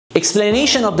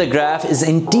Explanation of the graph is an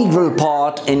integral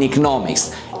part in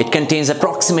economics. It contains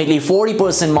approximately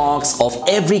 40% marks of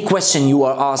every question you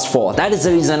are asked for. That is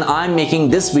the reason I'm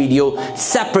making this video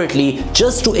separately,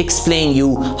 just to explain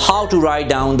you how to write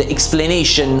down the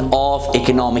explanation of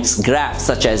economics graphs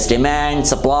such as demand,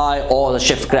 supply, or the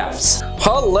shift graphs.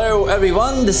 Hello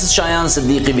everyone, this is Shayan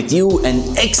Siddiqui with you,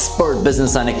 an expert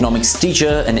business and economics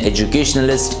teacher, an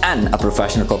educationalist and a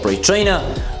professional corporate trainer.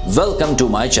 Welcome to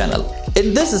my channel.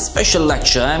 In this special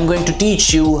lecture, I'm going to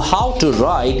teach you how to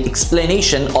write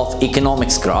explanation of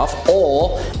economics graph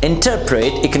or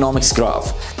interpret economics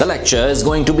graph. The lecture is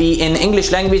going to be in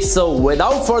English language, so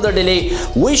without further delay,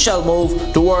 we shall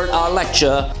move toward our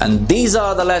lecture, and these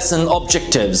are the lesson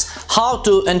objectives: how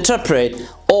to interpret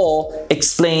or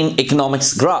explain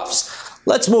economics graphs.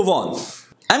 Let's move on.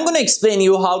 I'm going to explain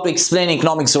you how to explain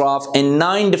economics graph in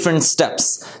 9 different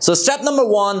steps. So step number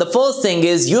 1, the first thing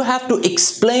is you have to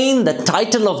explain the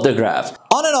title of the graph.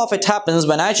 On and off it happens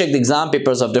when I check the exam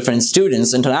papers of different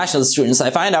students, international students, I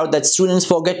find out that students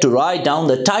forget to write down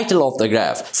the title of the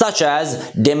graph, such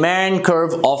as demand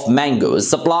curve of mangoes,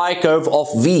 supply curve of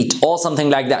wheat, or something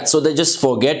like that. So they just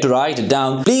forget to write it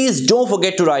down. Please don't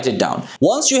forget to write it down.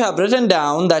 Once you have written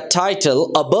down that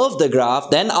title above the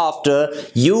graph, then after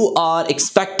you are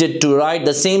expected to write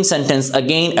the same sentence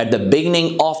again at the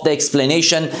beginning of the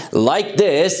explanation like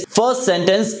this. First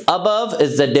sentence above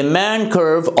is the demand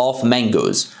curve of mangoes.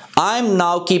 I'm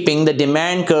now keeping the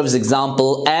demand curves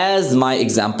example as my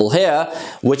example here,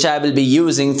 which I will be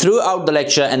using throughout the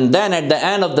lecture, and then at the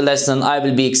end of the lesson I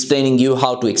will be explaining you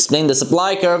how to explain the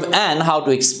supply curve and how to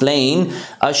explain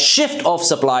a shift of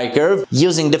supply curve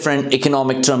using different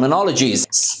economic terminologies.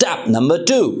 Step number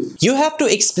 2, you have to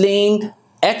explain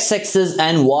x-axis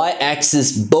and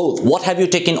y-axis both. What have you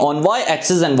taken on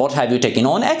y-axis and what have you taken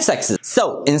on x-axis?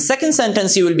 So in second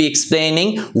sentence you will be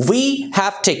explaining we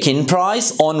have taken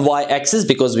price on y-axis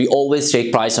because we always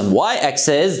take price on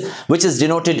y-axis, which is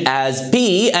denoted as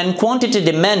P, and quantity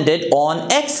demanded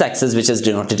on x-axis, which is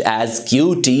denoted as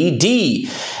QTD,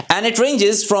 and it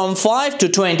ranges from 5 to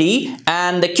 20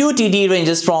 and the QTD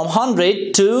ranges from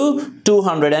 100 to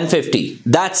 250.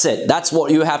 That's it. That's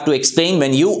what you have to explain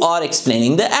when you are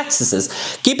explaining the axes.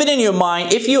 Keep it in your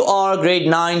mind if you are grade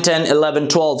 9, 10, 11,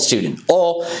 12 student,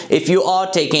 or if you are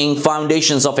taking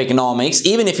foundations of economics,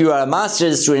 even if you are a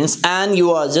master's student and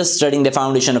you are just studying the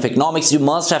foundation of economics, you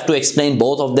must have to explain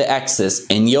both of the axes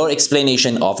in your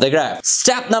explanation of the graph.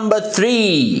 Step number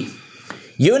 3.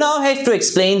 You now have to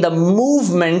explain the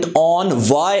movement on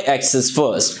y-axis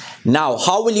first. Now,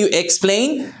 how will you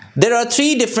explain? There are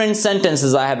 3 different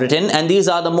sentences I have written, and these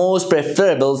are the most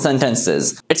preferable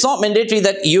sentences. It's not mandatory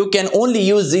that you can only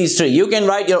use these 3. You can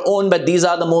write your own, but these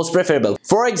are the most preferable.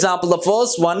 For example, the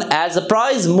first one, as the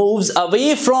price moves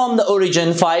away from the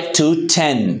origin 5 to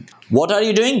 10. What are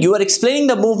you doing? You are explaining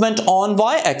the movement on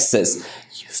y-axis.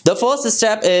 The first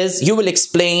step is you will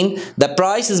explain the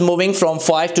price is moving from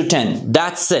 5 to 10.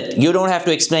 That's it. You don't have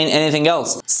to explain anything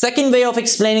else. Second way of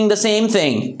explaining the same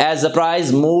thing, as the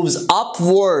price moves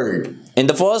upward. In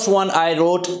the first one I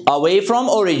wrote away from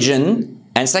origin,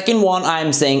 and second one I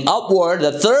am saying upward.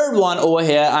 The third one over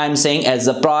here I am saying as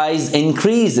the price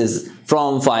increases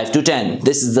from 5 to 10.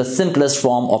 This is the simplest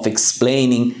form of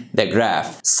explaining the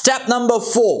graph. Step number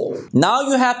 4. Now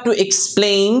you have to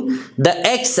explain the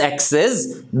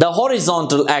x-axis, the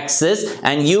horizontal axis,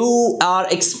 and you are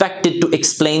expected to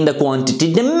explain the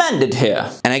quantity demanded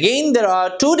here. And again, there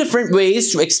are 2 different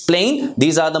ways to explain.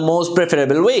 These are the most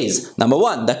preferable ways. Number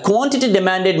 1, the quantity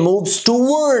demanded moves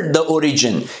toward the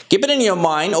origin. Keep it in your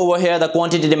mind, over here the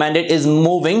quantity demanded is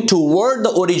moving toward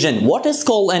the origin. What is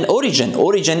called an origin?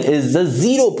 Origin is the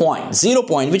 0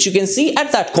 point, which you can see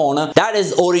at that corner. That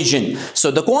is origin.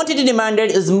 So the quantity demanded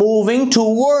is moving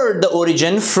toward the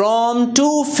origin from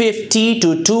 250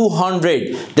 to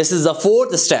 200. This is the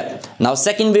 4th step. Now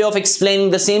second way of explaining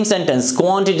the same sentence,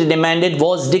 quantity demanded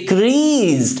was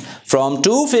decreased from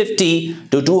 250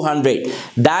 to 200.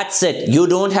 That's it. You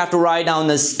don't have to write down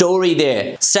the story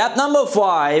there. Step number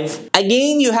 5,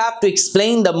 again you have to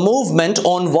explain the movement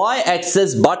on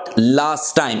y-axis, but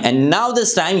last time, and now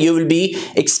this time you will be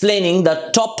explaining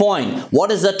the top point.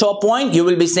 What is the top point? You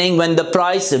will be saying when the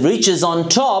price reaches on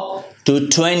top to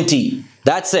 20.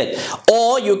 That's it.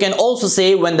 Or you can also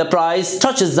say when the price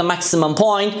touches the maximum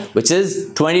point, which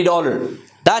is $20.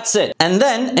 That's it. And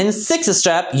then in sixth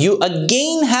step, you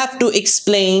again have to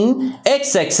explain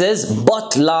x-axis,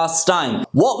 but last time.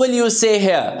 What will you say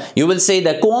here? You will say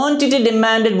the quantity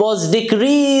demanded was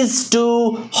decreased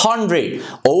to 100.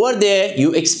 Over there,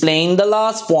 you explain the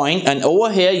last point, and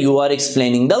over here, you are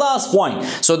explaining the last point.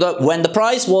 So when the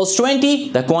price was 20,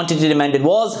 the quantity demanded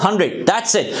was 100.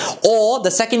 That's it. Or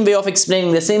the second way of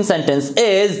explaining the same sentence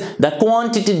is the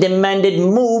quantity demanded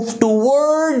moved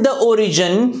toward the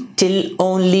origin till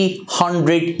only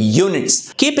 100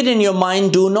 units. Keep it in your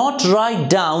mind, do not write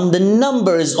down the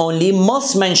numbers only,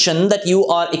 must mention that you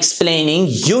are explaining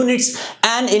units,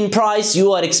 and in price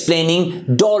you are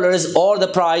explaining dollars or the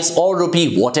price or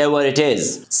rupee, whatever it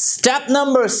is. Step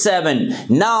number 7.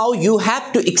 Now you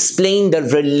have to explain the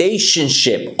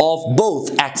relationship of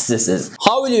both axes.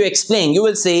 How will you explain? You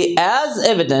will say, as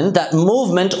evident that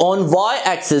movement on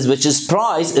y-axis, which is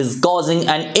price, is causing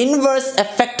an inverse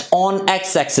effect on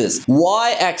x-axis.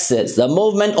 Y-axis, the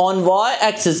movement on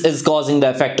y-axis is causing the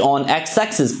effect on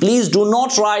x-axis. Please do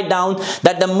not write down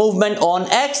that the movement on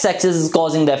x-axis is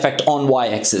causing the effect on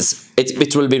y-axis.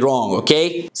 It will be wrong,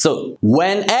 okay? So,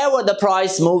 whenever the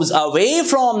price moves away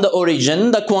from the origin,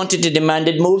 the quantity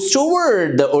demanded moves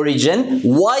toward the origin,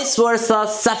 vice versa,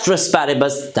 ceteris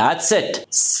paribus. That's it.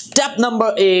 Step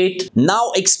number 8.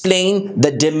 Now explain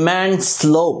the demand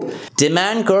slope.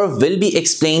 Demand curve will be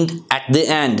explained at the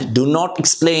end. Do not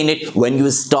explain it when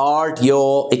you start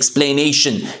your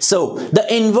explanation. So,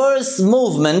 the inverse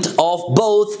movement of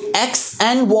both x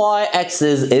and y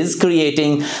axis is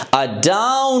creating a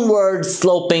downward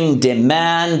sloping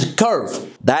demand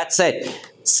curve. That's it.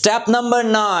 Step number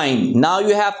 9. Now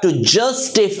you have to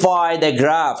justify the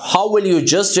graph. How will you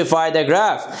justify the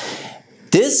graph?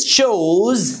 This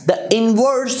shows the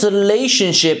inverse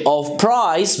relationship of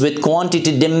price with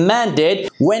quantity demanded.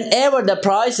 Whenever the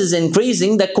price is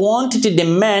increasing, the quantity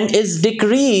demand is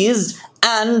decreased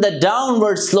and the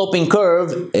downward sloping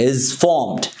curve is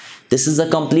formed. This is a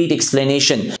complete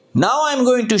explanation. Now I'm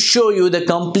going to show you the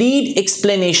complete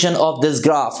explanation of this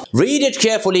graph. Read it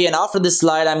carefully, and after this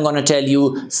slide I'm going to tell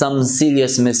you some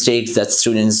serious mistakes that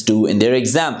students do in their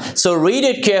exam. So read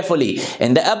it carefully.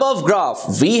 In the above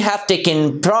graph, we have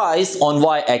taken price on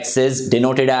y-axis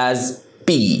denoted as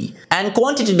P and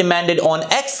quantity demanded on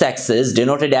x-axis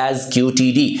denoted as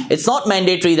QTD. It's not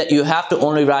mandatory that you have to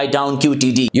only write down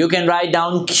QTD. You can write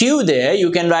down Q there,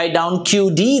 you can write down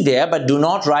QD there, but do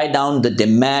not write down the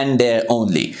demand there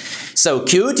only. So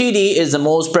QTD is the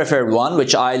most preferred one,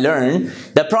 which I learned.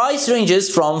 The price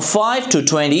ranges from 5 to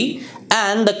 20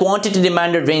 and the quantity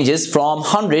demanded ranges from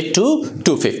 100 to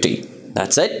 250.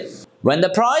 That's it. When the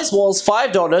price was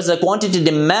 $5, the quantity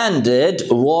demanded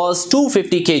was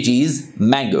 250 kgs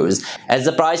mangoes. As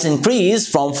the price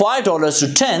increased from $5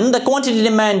 to 10, the quantity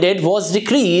demanded was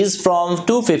decreased from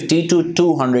 250 to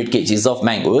 200 kgs of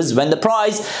mangoes. When the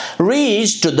price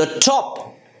reached to the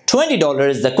top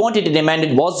 $20, the quantity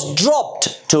demanded was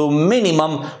dropped to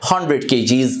minimum 100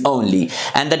 kgs only,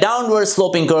 and the downward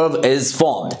sloping curve is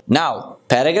formed. Now,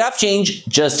 paragraph change,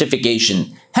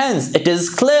 justification. Hence, it is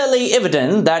clearly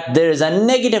evident that there is a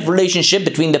negative relationship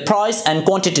between the price and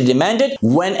quantity demanded.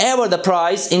 Whenever the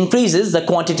price increases, the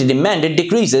quantity demanded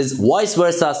decreases, vice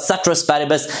versa, ceteris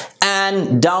paribus,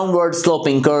 and downward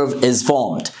sloping curve is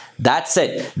formed. That's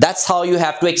it. That's how you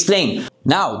have to explain.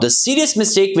 Now, the serious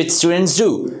mistake which students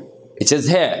do, it is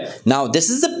here. Now, this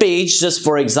is a page just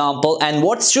for example, and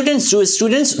what students do is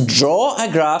students draw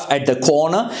a graph at the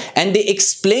corner and they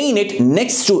explain it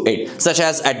next to it, such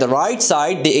as at the right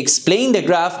side they explain the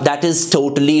graph. That is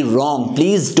totally wrong.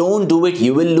 Please don't do it,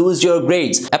 you will lose your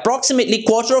grades. Approximately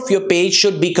quarter of your page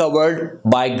should be covered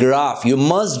by graph. You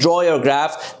must draw your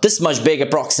graph this much big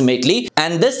approximately,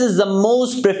 and this is the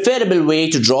most preferable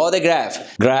way to draw the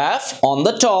graph. Graph on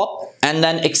the top and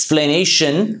then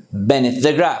explanation beneath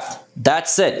the graph.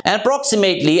 That's it. And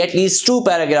approximately at least 2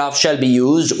 paragraphs shall be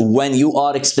used when you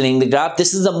are explaining the graph.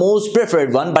 This is the most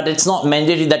preferred one, but it's not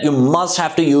mandatory that you must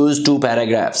have to use 2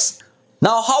 paragraphs.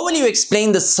 Now, how will you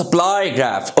explain the supply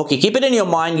graph? Okay, keep it in your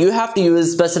mind. You have to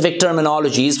use specific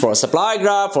terminologies for supply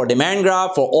graph, for demand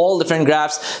graph, for all different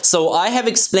graphs. So I have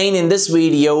explained in this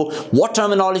video what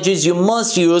terminologies you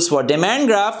must use for demand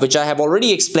graph, which I have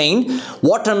already explained,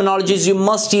 what terminologies you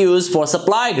must use for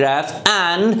supply graph,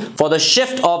 and for the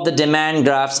shift of the demand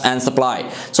graphs and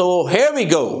supply. So here we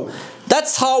go.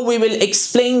 That's how we will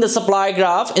explain the supply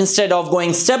graph. Instead of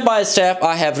going step by step,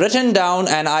 I have written down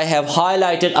and I have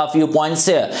highlighted a few points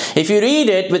here. If you read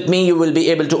it with me, you will be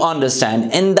able to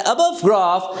understand. In the above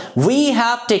graph, we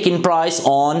have taken price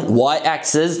on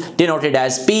y-axis denoted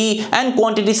as P and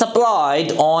quantity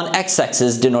supplied on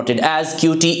x-axis denoted as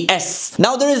QTS.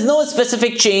 Now there is no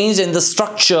specific change in the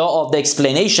structure of the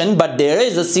explanation, but there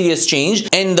is a serious change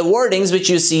in the wordings which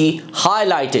you see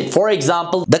highlighted. For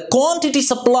example, the quantity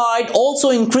supplied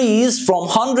also increased from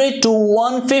 100 to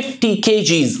 150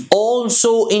 kgs,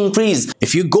 also increased.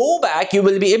 If you go back, you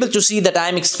will be able to see that I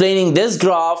am explaining this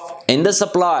graph in the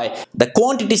supply. The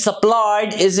quantity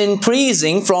supplied is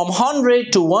increasing from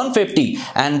 100 to 150,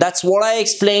 and that's what I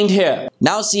explained here.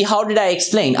 Now see, how did I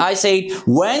explain? I said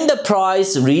when the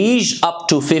price reached up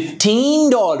to $15,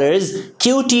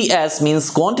 QTS means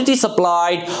quantity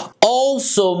supplied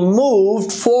also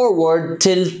moved forward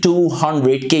till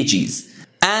 200 kgs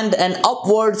and an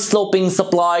upward sloping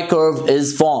supply curve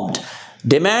is formed.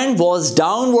 Demand was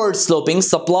downward sloping,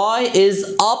 supply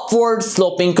is upward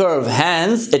sloping curve.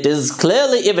 Hence, it is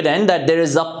clearly evident that there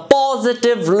is a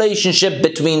positive relationship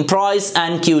between price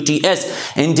and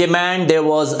QTS. In demand, there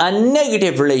was a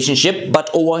negative relationship, but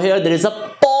over here there is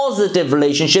a positive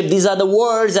relationship. These are the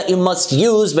words that you must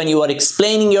use when you are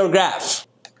explaining your graph.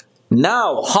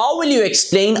 Now, how will you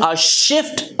explain a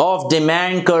shift of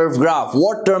demand curve graph?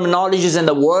 What terminologies and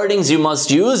the wordings you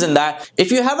must use in that? If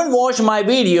you haven't watched my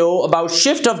video about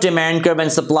shift of demand curve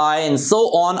and supply and so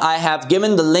on, I have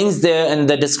given the links there in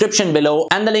the description below,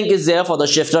 and the link is there for the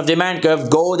shift of demand curve.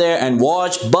 Go there and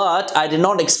watch, but I did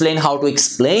not explain how to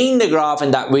explain the graph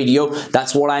in that video.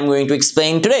 That's what I'm going to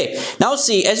explain today. Now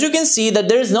see, as you can see that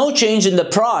there is no change in the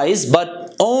price, but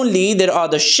only there are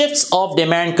the shifts of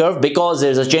demand curve because there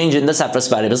is a change in the Ceteris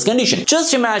Paribus condition.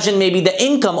 Just imagine maybe the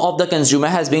income of the consumer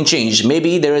has been changed.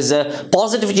 Maybe there is a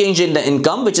positive change in the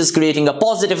income which is creating a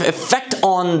positive effect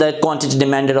on the quantity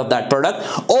demanded of that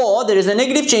product, or there is a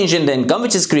negative change in the income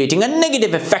which is creating a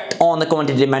negative effect on the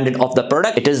quantity demanded of the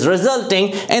product. It is resulting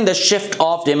in the shift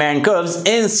of demand curves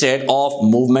instead of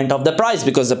movement of the price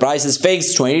because the price is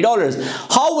fixed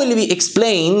 $20. How will we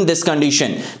explain this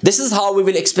condition? This is how we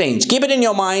will explain. Keep it in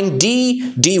your mind.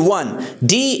 D1.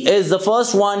 D is the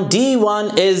first one.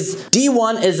 D1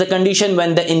 is the condition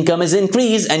when the income is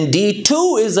increased, and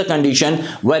D2 is the condition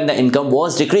when the income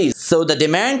was decreased. So the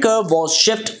demand curve was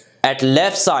shift at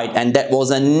left side, and that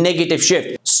was a negative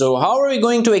shift. So how are we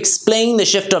going to explain the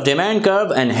shift of demand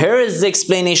curve? And here is the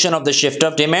explanation of the shift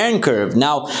of demand curve.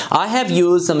 Now, I have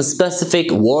used some specific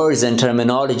words and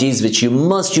terminologies which you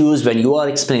must use when you are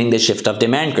explaining the shift of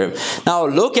demand curve. Now,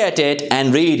 look at it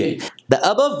and read it. The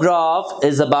above graph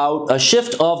is about a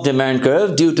shift of demand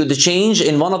curve due to the change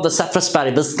in one of the Ceteris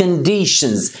Paribus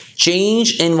conditions.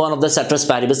 Change in one of the Ceteris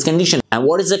Paribus conditions. And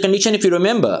what is the condition? If you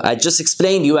remember, I just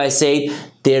explained you, I said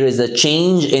there is a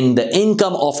change in the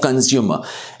income of consumer.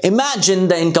 Imagine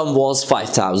the income was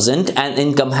 5,000 and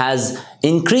income has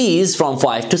increased from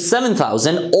 5 to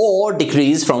 7,000 or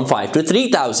decreased from 5 to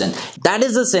 3,000. That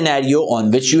is the scenario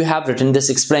on which you have written this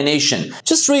explanation.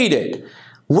 Just read it.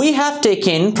 We have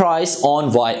taken price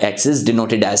on y-axis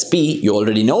denoted as P, you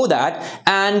already know that,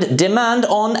 and demand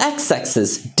on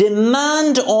x-axis.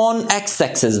 Demand on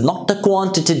x-axis, not the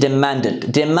quantity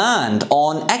demanded. Demand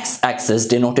on x-axis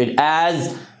denoted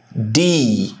as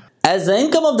D. As the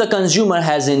income of the consumer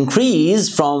has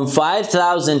increased from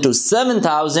 5,000 to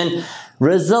 7,000,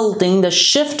 resulting the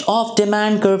shift of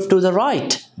demand curve to the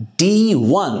right.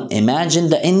 D1. Imagine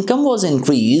the income was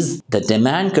increased, the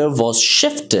demand curve was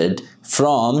shifted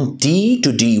from D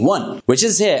to D1, which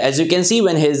is here. As you can see,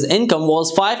 when his income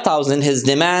was 5,000, his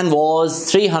demand was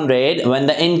 300. When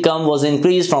the income was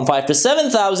increased from 5 to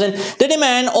 7,000, the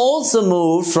demand also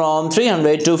moved from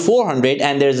 300 to 400,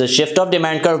 and there is a shift of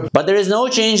demand curve, but there is no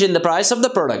change in the price of the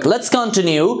product. Let's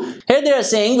continue. Here they are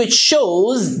saying, which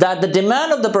shows that the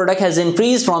demand of the product has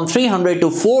increased from 300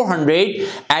 to 400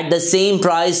 at the same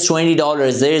price,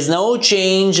 $20. There is no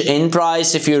change in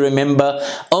price, if you remember.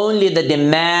 Only the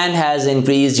demand has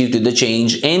increased due to the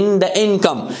change in the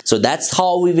income. So that's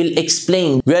how we will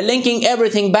explain. We are linking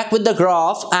everything back with the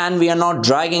graph, and we are not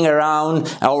dragging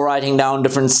around or writing down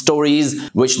different stories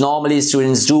which normally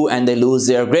students do and they lose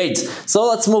their grades. So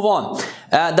let's move on.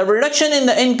 The reduction in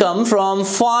the income from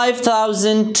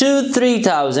 5,000 to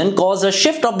 3,000 caused a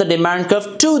shift of the demand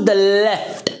curve to the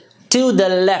left. To the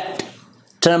left.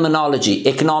 Terminology,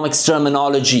 economics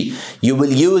terminology, you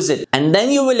will use it, and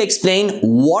then you will explain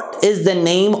what is the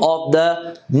name of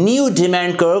the new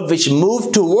demand curve which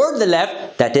moved toward the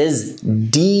left, that is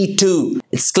D2.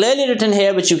 It's clearly written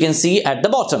here, which you can see at the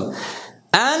bottom.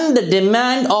 and the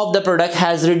demand of the product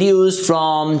has reduced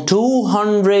from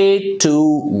 200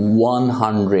 to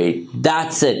 100.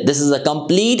 That's it. This is a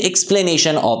complete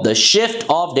explanation of the shift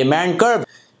of demand curve.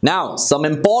 Now, some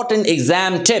important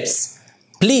exam tips.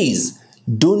 Please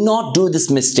do not do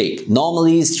this mistake.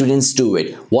 Normally students do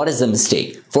it. What is the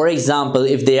mistake? For example,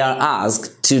 if they are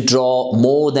asked to draw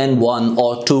more than 1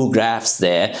 or 2 graphs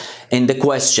there in the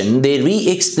question, they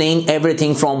re-explain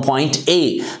everything from point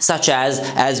A, such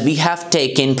as we have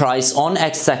taken price on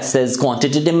x-axis,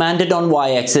 quantity demanded on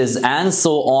y-axis, and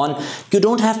so on. You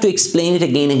don't have to explain it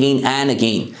again and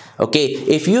again. Okay,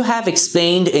 if you have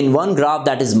explained in one graph,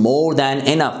 that is more than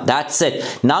enough. That's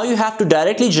it. Now you have to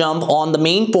directly jump on the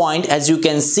main point. As you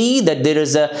can see that there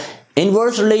is a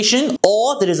inverse relation,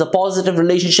 or there is a positive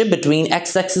relationship between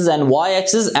x-axis and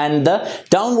y-axis and the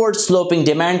downward sloping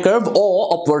demand curve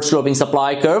or upward sloping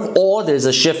supply curve, or there is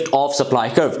a shift of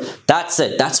supply curve. That's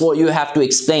it. That's what you have to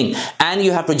explain, and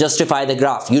you have to justify the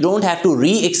graph. You don't have to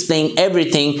re-explain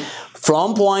everything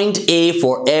from point A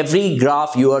for every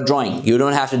graph you are drawing. You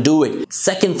don't have to do it.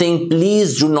 Second thing,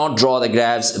 please do not draw the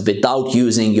graphs without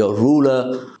using your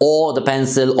ruler or the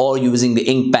pencil or using the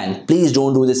ink pen. Please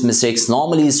don't do these mistakes.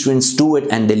 Normally students do it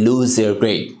and they lose their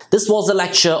grade. This was a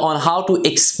lecture on how to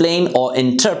explain or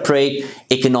interpret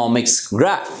economics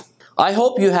graph. I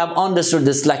hope you have understood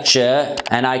this lecture,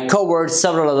 and I covered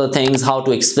several other things, how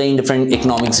to explain different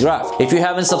economics graph. If you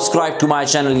haven't subscribed to my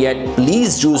channel yet,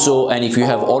 please do so, and if you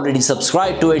have already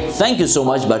subscribed to it, thank you so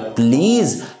much, but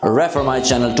please refer my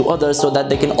channel to others so that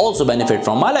they can also benefit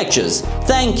from my lectures.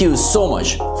 Thank you so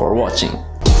much for watching.